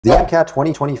The MCAT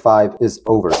 2025 is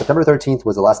over. September 13th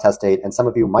was the last test date, and some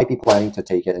of you might be planning to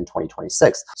take it in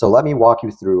 2026. So let me walk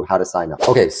you through how to sign up.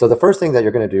 Okay, so the first thing that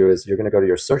you're going to do is you're going to go to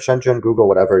your search engine, Google,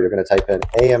 whatever. You're going to type in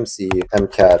AMC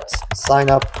MCAT sign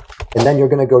up, and then you're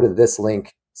going to go to this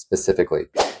link specifically.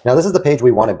 Now, this is the page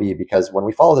we want to be because when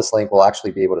we follow this link, we'll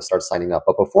actually be able to start signing up.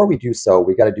 But before we do so,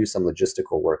 we got to do some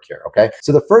logistical work here, okay?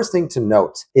 So the first thing to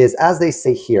note is, as they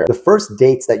say here, the first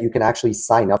dates that you can actually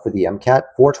sign up for the MCAT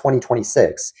for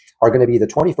 2026 are going to be the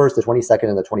 21st, the 22nd,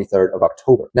 and the 23rd of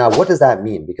October. Now, what does that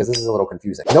mean? Because this is a little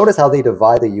confusing. Notice how they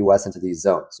divide the US into these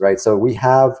zones, right? So we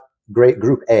have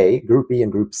Group A, Group B,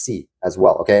 and Group C as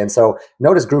well, okay? And so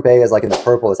notice Group A is like in the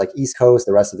purple, it's like East Coast.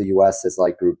 The rest of the US is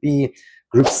like Group B.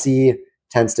 Group C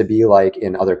tends to be like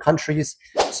in other countries.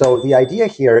 So the idea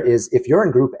here is if you're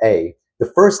in Group A,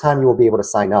 the first time you will be able to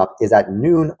sign up is at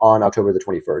noon on October the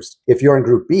 21st. If you're in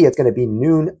Group B, it's going to be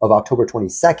noon of October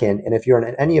 22nd. And if you're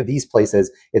in any of these places,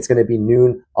 it's going to be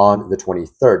noon on the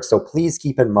 23rd. So please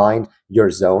keep in mind your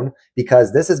zone,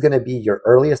 because this is going to be your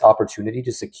earliest opportunity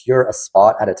to secure a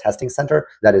spot at a testing center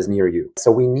that is near you.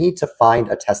 So we need to find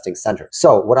a testing center.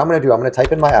 So what I'm going to do, I'm going to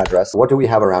type in my address. What do we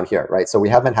have around here, right? So we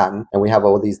have Manhattan and we have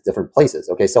all these different places.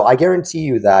 Okay, so I guarantee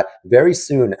you that very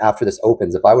soon after this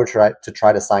opens, if I were to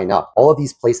try to sign up, all of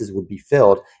these places would be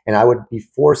filled and I would be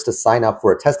forced to sign up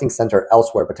for a testing center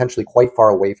elsewhere, potentially quite far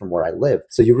away from where I live.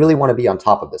 So you really want to be on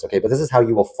top of this, okay? But this is how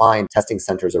you will find testing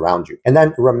centers around you. And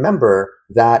then remember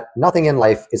that nothing in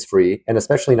life is free, and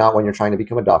especially not when you're trying to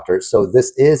become a doctor. So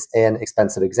this is an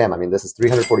expensive exam. I mean, this is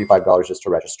 $345 just to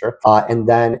register. And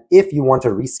then if you want to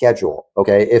reschedule,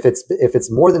 okay, if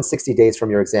it's more than 60 days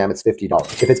from your exam, it's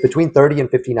 $50. If it's between 30 and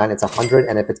 59, it's $100.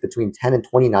 And if it's between 10 and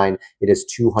 29, it is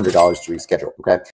 $200 to reschedule, okay?